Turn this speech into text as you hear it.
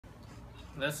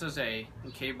This is a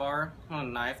K-bar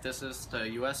knife. This is the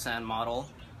USN model.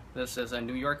 This is a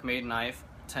New York made knife,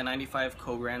 1095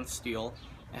 Cogran steel.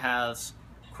 It has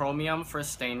chromium for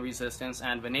stain resistance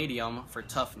and vanadium for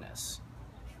toughness.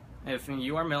 If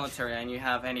you are military and you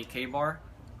have any K-bar,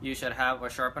 you should have a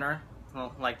sharpener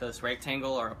like this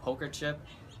rectangle or a poker chip.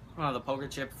 The poker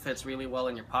chip fits really well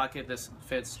in your pocket. This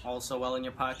fits also well in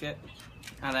your pocket.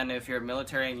 And then if you're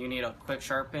military and you need a quick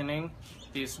sharpening,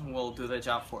 these will do the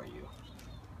job for you.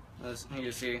 As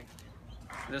you see,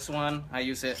 this one, I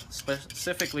use it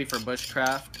specifically for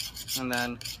bushcraft, and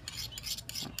then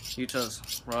you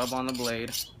just rub on the blade.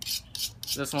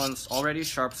 This one's already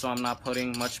sharp, so I'm not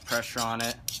putting much pressure on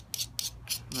it.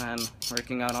 And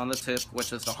working out on the tip,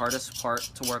 which is the hardest part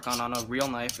to work on a real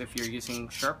knife if you're using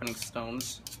sharpening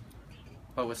stones.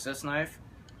 But with this knife,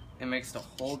 it makes the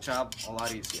whole job a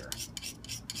lot easier.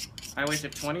 I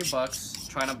wasted 20 bucks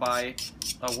trying to buy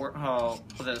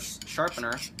this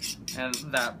sharpener, and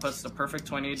that puts the perfect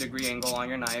 20-degree angle on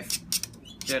your knife.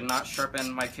 Did not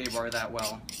sharpen my K-bar that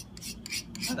well.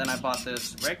 And then I bought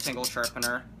this rectangle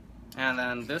sharpener, and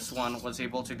then this one was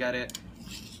able to get it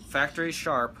factory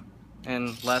sharp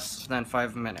in less than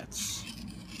 5 minutes.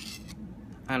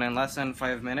 And in less than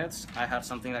 5 minutes, I have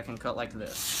something that can cut like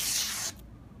this.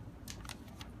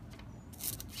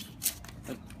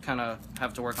 I kind of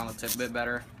have to work on the tip a bit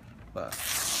better, but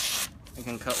it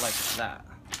can cut like that.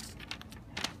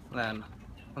 Then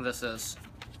this is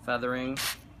feathering.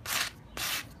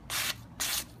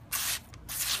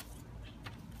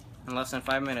 In less than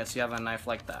 5 minutes, you have a knife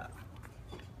like that.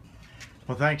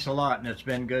 Well, thanks a lot, and it's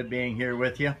been good being here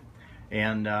with you.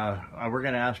 And we're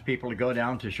going to ask people to go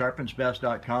down to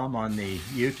sharpensbest.com on the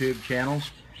YouTube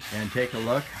channels and take a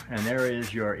look. And there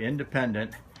is your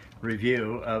independent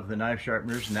review of the knife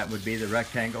sharpeners, and that would be the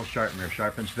rectangle sharpener.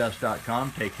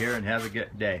 Sharpensbest.com. Take care and have a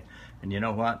good day. And you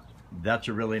know what? That's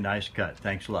a really nice cut.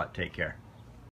 Thanks a lot. Take care.